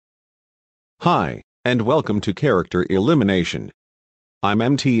Hi, and welcome to Character Elimination. I'm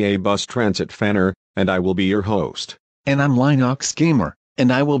MTA Bus Transit Fanner, and I will be your host. And I'm Linux Gamer,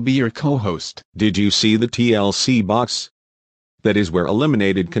 and I will be your co-host. Did you see the TLC box? That is where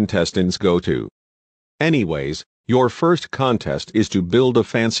eliminated contestants go to. Anyways, your first contest is to build a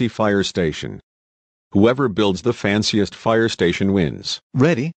fancy fire station. Whoever builds the fanciest fire station wins.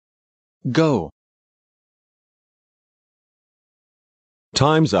 Ready? Go.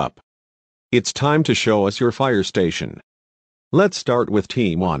 Time's up. It's time to show us your fire station. Let's start with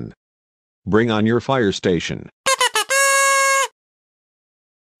Team 1. Bring on your fire station.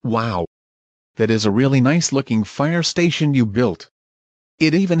 Wow. That is a really nice looking fire station you built.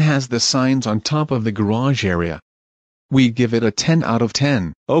 It even has the signs on top of the garage area. We give it a 10 out of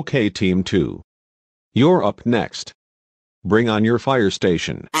 10. Okay, Team 2. You're up next. Bring on your fire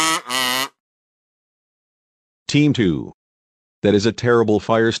station. Team 2. That is a terrible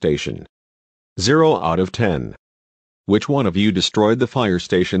fire station. 0 out of 10. Which one of you destroyed the fire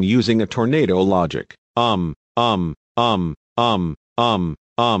station using a tornado logic? I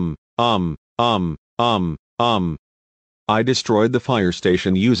destroyed the fire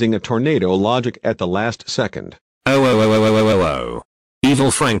station using a tornado logic at the last second. Oh.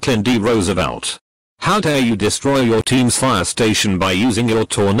 Evil Franklin D. Roosevelt. How dare you destroy your team's fire station by using your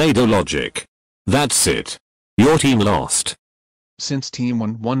tornado logic? That's it. Your team lost. Since Team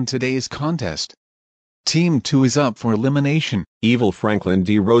 1 won today's contest, Team 2 is up for elimination. Evil Franklin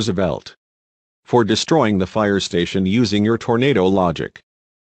D. Roosevelt. For destroying the fire station using your tornado logic,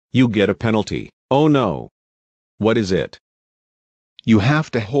 you get a penalty. Oh no. What is it? You have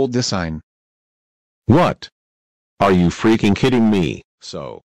to hold the sign. What? Are you freaking kidding me?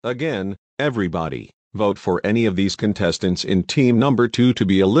 So, again, everybody, vote for any of these contestants in team number 2 to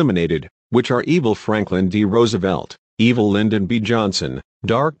be eliminated, which are Evil Franklin D. Roosevelt, Evil Lyndon B. Johnson,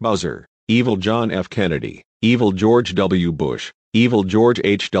 Dark Buzzer, Evil John F. Kennedy, Evil George W. Bush, Evil George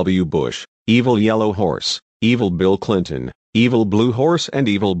H. W. Bush, Evil Yellow Horse, Evil Bill Clinton, Evil Blue Horse and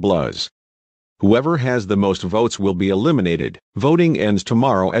Evil Bluzz. Whoever has the most votes will be eliminated. Voting ends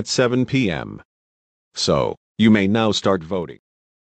tomorrow at 7 p.m. So, you may now start voting.